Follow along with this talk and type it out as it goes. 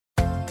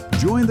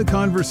Join the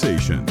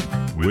conversation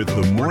with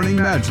the Morning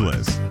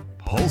Majlis,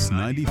 Pulse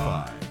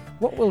 95.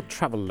 What will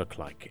travel look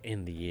like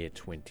in the year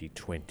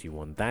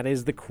 2021? That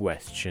is the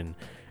question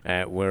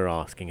we're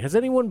asking. Has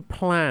anyone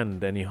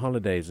planned any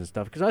holidays and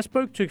stuff? Because I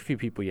spoke to a few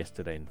people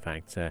yesterday, in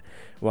fact,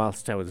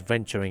 whilst I was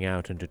venturing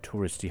out into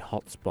touristy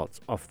hotspots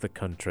off the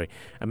country.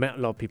 I met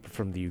a lot of people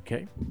from the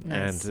UK,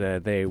 Nice.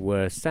 and they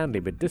were sadly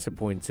a bit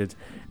disappointed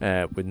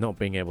with not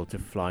being able to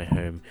fly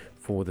home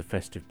for the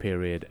festive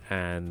period.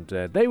 And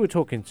they were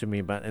talking to me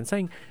about and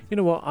saying, you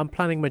know what, I'm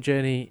planning my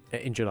journey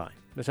in July.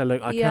 They said,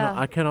 look,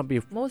 I cannot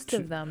be... Most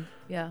of them,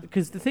 yeah.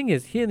 Because the thing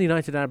is, here in the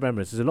United Arab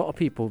Emirates, there's a lot of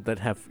people that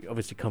have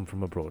obviously come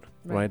from abroad,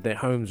 right? Their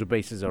homes or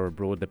bases are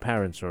abroad, their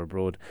parents are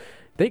abroad.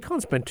 They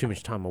can't spend too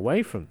much time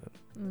away from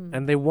them.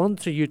 And they want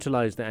to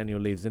utilize their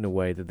annual leaves in a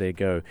way that they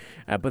go.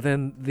 But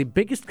then the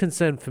biggest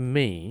concern for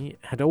me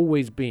had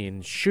always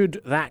been,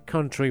 should that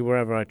country,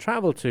 wherever I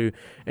travel to,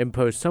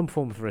 impose some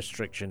form of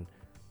restriction,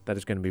 that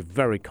is going to be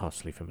very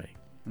costly for me.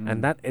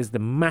 And that is the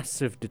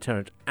massive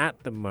deterrent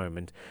at the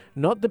moment.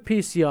 Not the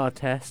PCR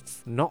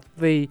tests, not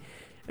the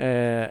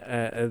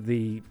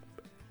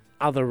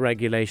other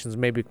regulations,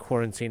 maybe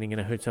quarantining in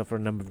a hotel for a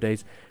number of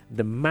days,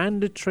 the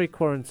mandatory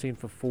quarantine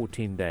for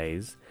 14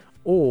 days,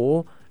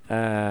 or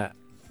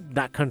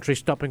that country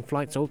stopping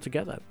flights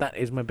altogether. That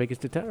is my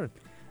biggest deterrent.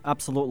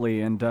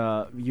 Absolutely, and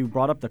you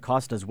brought up the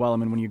cost as well. I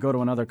mean, when you go to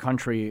another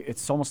country,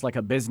 it's almost like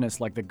a business,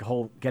 like the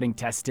whole getting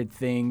tested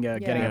thing,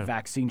 getting a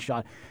vaccine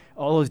shot.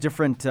 All those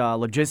different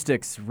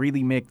logistics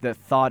really make the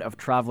thought of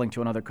traveling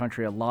to another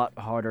country a lot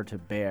harder to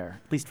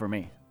bear, at least for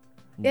me.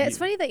 Yeah, it's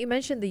funny that you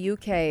mentioned the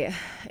UK.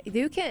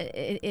 The UK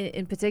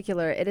in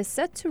particular, it is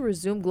set to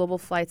resume global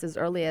flights as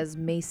early as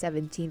May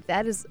 17th.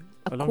 That is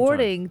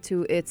according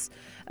to its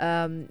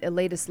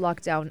latest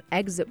lockdown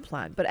exit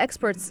plan. But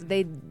experts,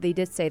 they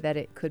did say that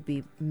it could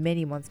be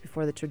many months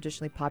before the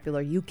traditionally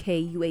popular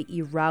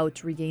UK-UAE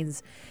route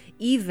regains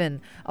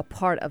even a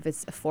part of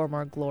its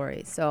former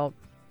glory. So,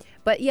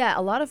 but yeah,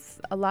 a lot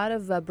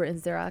of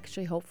Britons, they're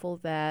actually hopeful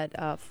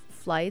that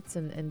flights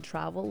and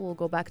travel will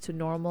go back to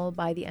normal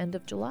by the end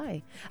of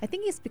July. I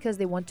think it's because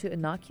they want to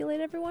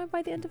inoculate everyone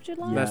by the end of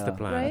July. That's the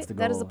plan. Right? That's the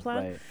That is the goal,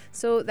 plan. right.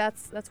 So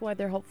that's why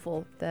they're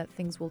hopeful that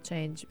things will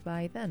change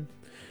by then.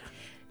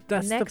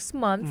 That's Next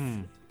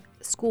month,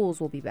 schools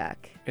will be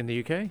back in the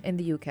UK? in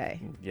the UK.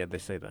 Yeah, they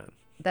say that.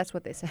 That's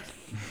what they said.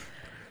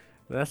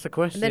 That's the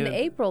question. And then in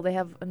April, they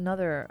have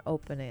another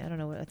opening. I don't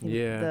know. I think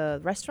Yeah. the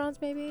restaurants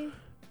maybe.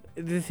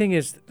 The thing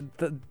is,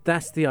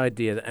 that's the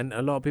idea, and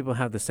a lot of people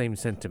have the same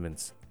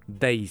sentiments.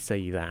 They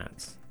say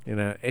that. You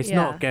know, it's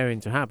not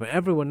going to happen.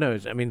 Everyone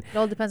knows. I mean, It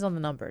all depends on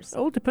the numbers. it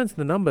all depends on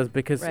the numbers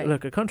because, Right.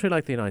 look, a country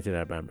like the United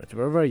Arab Emirates,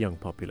 we're a very young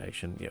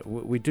population. Yeah,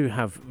 we do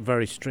have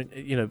very strict,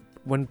 you know,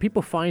 when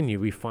people fine you,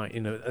 we find,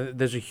 you know,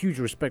 there's a huge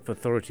respect for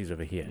authorities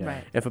over here.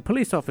 Right. If a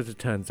police officer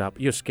turns up,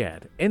 you're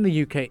scared. In the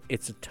UK,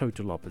 it's a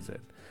total opposite.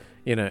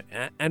 You know,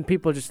 and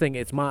people just think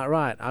it's my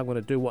right. I'm going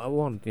to do what I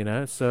want. You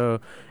know,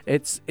 so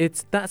it's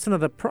that's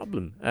another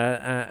problem,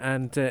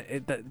 and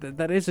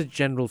that is a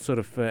general sort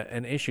of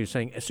an issue.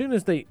 Saying as soon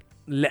as they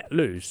let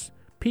loose,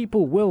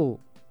 people will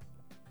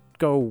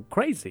go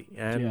crazy,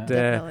 and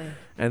Definitely.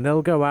 and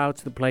they'll go out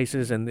to the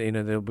places, and you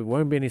know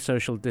won't be any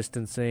social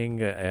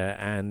distancing,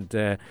 and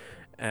you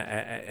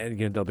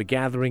know, they'll be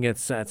gathering at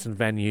certain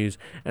venues,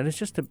 and it's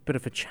just a bit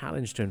of a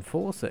challenge to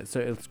enforce it. So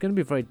it's going to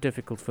be very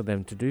difficult for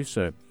them to do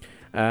so.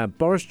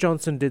 Boris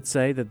Johnson did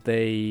say that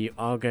they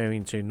are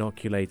going to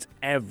inoculate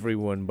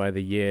everyone by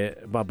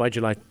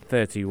July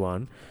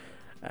 31.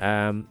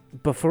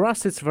 But for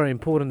us, it's very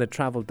important that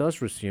travel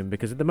does resume,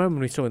 because at the moment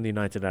we saw in the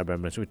United Arab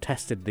Emirates, we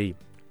tested the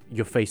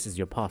your face is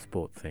your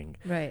passport thing.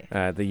 Right.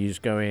 That you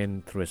just go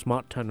in through a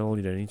smart tunnel.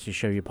 You don't need to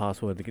show your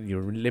passport. You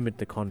limit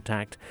the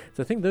contact.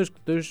 So I think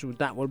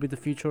that will be the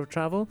future of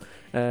travel.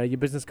 Your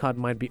business card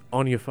might be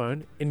on your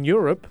phone. In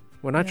Europe,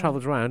 when I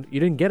traveled around, you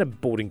didn't get a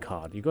boarding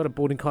card. You got a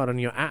boarding card on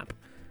your app.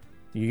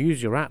 You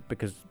use your app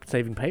because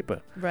saving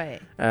paper.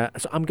 Right.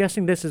 So I'm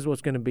guessing this is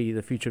what's going to be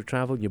the future of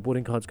travel. Your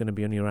boarding card's going to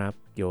be on your app.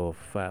 Your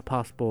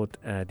passport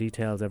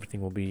details, everything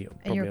will be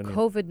And your on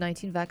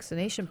COVID-19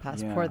 vaccination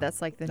passport,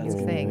 that's like the new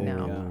thing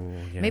now.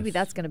 Yeah. Maybe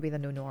that's going to be the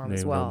new norm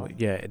as well.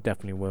 Yeah, it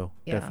definitely will.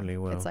 Yeah. Definitely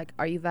will. It's like,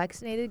 are you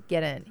vaccinated?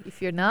 Get in.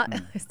 If you're not,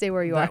 stay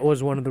where you That are.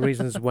 was one of the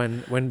reasons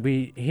when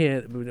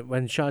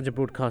Sharjah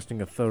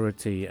Broadcasting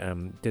Authority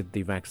did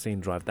the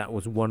vaccine drive. That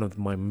was one of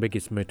my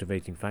biggest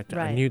motivating factors.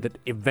 I Right. knew that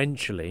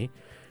eventually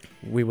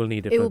we will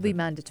need it. It for will be the-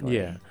 mandatory.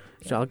 Yeah.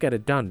 So I'll get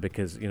it done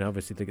because, you know,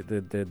 obviously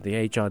the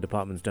HR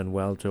department's done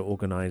well to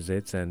organize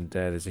it, and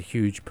there's a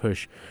huge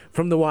push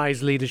from the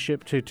wise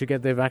leadership to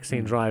get their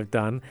vaccine drive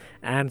done.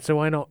 And so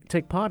why not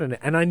take part in it?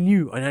 And I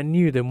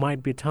knew there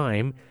might be a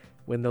time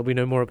when there'll be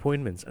no more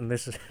appointments, and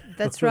this is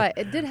That's right.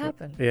 It did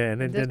happen. yeah,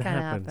 and it did kinda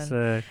happen. happen.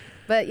 So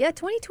But yeah,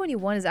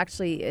 2021 is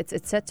actually, it's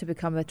set to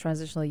become a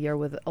transitional year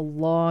with a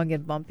long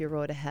and bumpy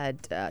road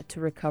ahead to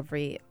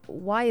recovery.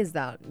 Why is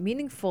that?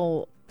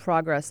 Meaningful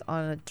progress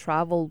on a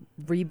travel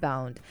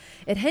rebound.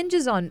 It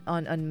hinges on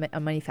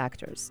many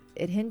factors.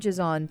 It hinges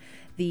on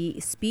the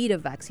speed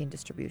of vaccine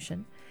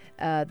distribution,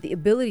 the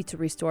ability to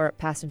restore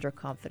passenger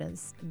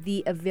confidence,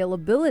 the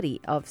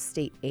availability of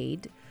state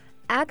aid,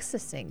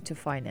 accessing to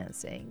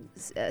financing,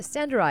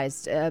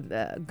 standardized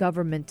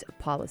government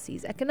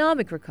policies,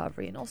 economic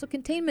recovery, and also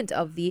containment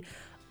of the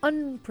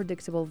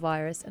unpredictable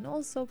virus, and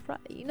also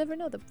you never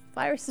know the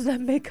viruses that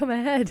may come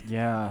ahead.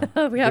 Yeah.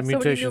 We have so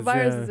many new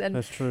viruses, and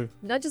that's true.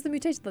 not just the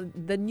mutations,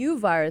 the new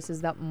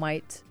viruses that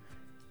might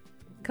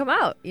come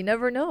out. You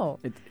never know.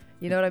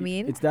 You know what I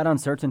mean? It's that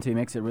uncertainty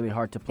makes it really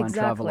hard to plan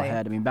travel Exactly.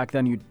 ahead. I mean, back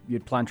then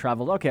you'd plan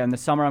travel. Okay, in the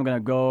summer I'm going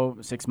to go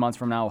 6 months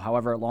from now,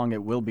 however long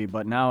it will be.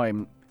 But now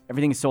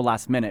everything is so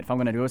last minute. If I'm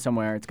going to go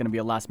somewhere, it's going to be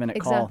a last minute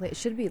call. Exactly. It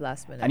should be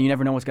last minute. And you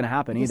never know what's going to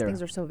happen These either.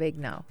 things are so vague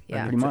now.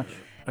 Yeah. Pretty much.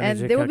 And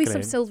to there will be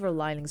some calculate. silver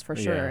linings for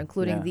sure, Yeah.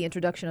 including Yeah. the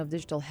introduction of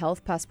digital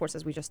health passports,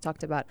 as we just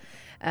talked about.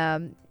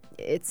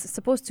 It's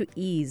supposed to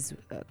ease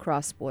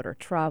cross-border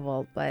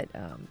travel, but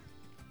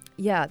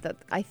that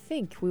I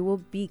think we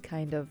will be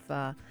kind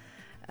of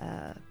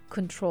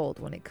controlled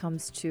when it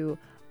comes to,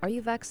 are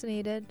you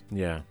vaccinated?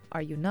 Yeah.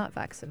 Are you not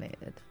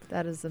vaccinated?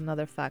 That is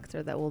another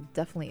factor that will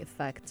definitely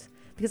affect,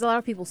 because a lot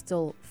of people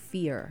still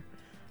fear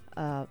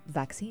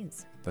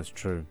vaccines. That's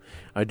true.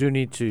 I do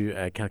need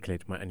to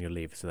calculate my annual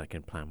leave so that I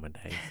can plan my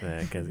days,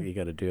 because you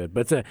got to do it.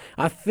 But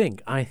I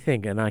think,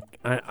 and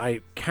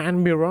I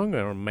can be wrong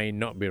or may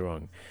not be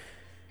wrong.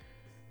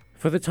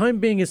 For the time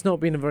being, it's not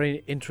been a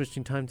very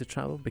interesting time to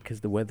travel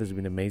because the weather's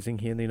been amazing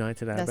here in the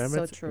United Arab That's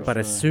Emirates. so true. But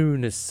as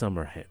soon as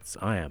summer hits,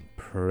 I am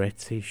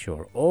pretty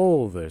sure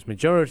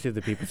majority of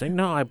the people saying,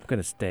 no, I'm going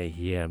to stay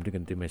here, I'm going to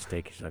do my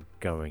staycation, are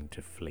going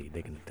to flee.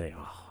 They're going to say,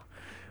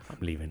 I'm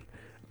leaving.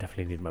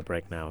 Definitely need my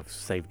break now. I've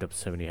saved up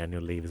so many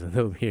annual leaves, and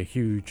there'll be a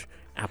huge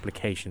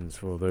applications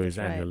for those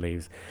That's annual right.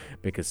 leaves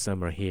because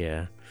summer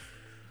here,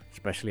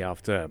 especially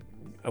after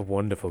a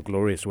wonderful,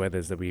 glorious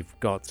weathers that we've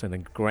got and a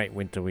great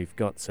winter we've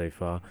got so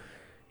far,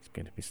 it's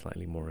going to be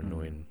slightly more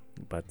annoying.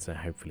 But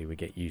hopefully we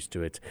get used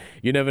to it.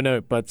 You never know.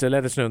 But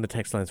let us know on the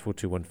text lines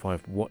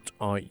 4215. What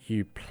are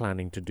you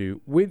planning to do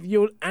with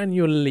your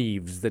annual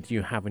leaves that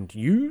you haven't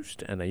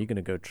used? And are you going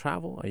to go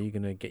travel? Are you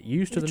going to get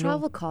used to The them?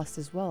 travel cost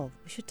as well.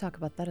 We should talk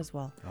about that as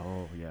well.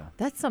 Oh, yeah.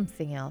 That's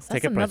something else.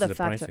 That's Ticket prices another are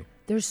factor. pricey.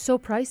 They're so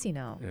pricey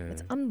now. Yeah.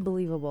 It's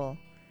unbelievable.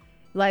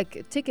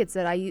 Like tickets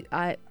that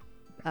I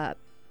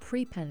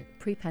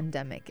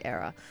pre-pandemic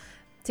era,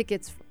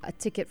 a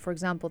ticket, for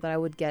example, that I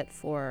would get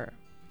for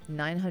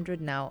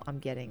 900, now I'm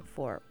getting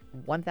for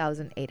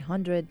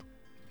 1,800.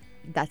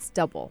 That's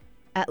double,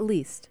 at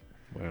least.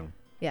 Wow.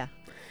 Yeah.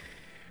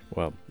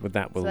 Well, with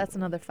that, So that's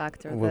another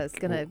factor that's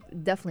going to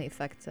definitely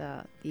affect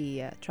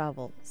the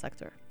travel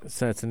sector.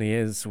 certainly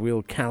is.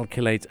 We'll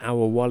calculate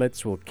our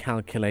wallets. We'll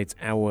calculate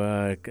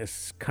our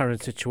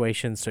current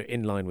situation. So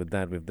in line with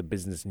that, with the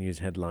business news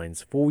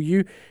headlines for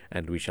you.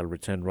 And we shall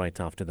return right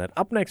after that.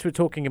 Up next, we're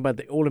talking about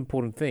the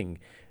all-important thing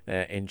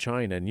in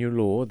China. New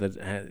law that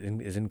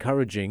is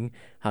encouraging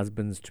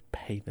husbands to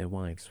pay their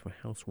wives for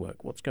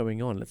housework. What's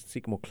going on? Let's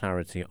seek more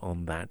clarity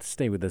on that.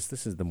 Stay with us.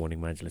 This is the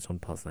Morning Majlis on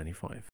Pulse 95.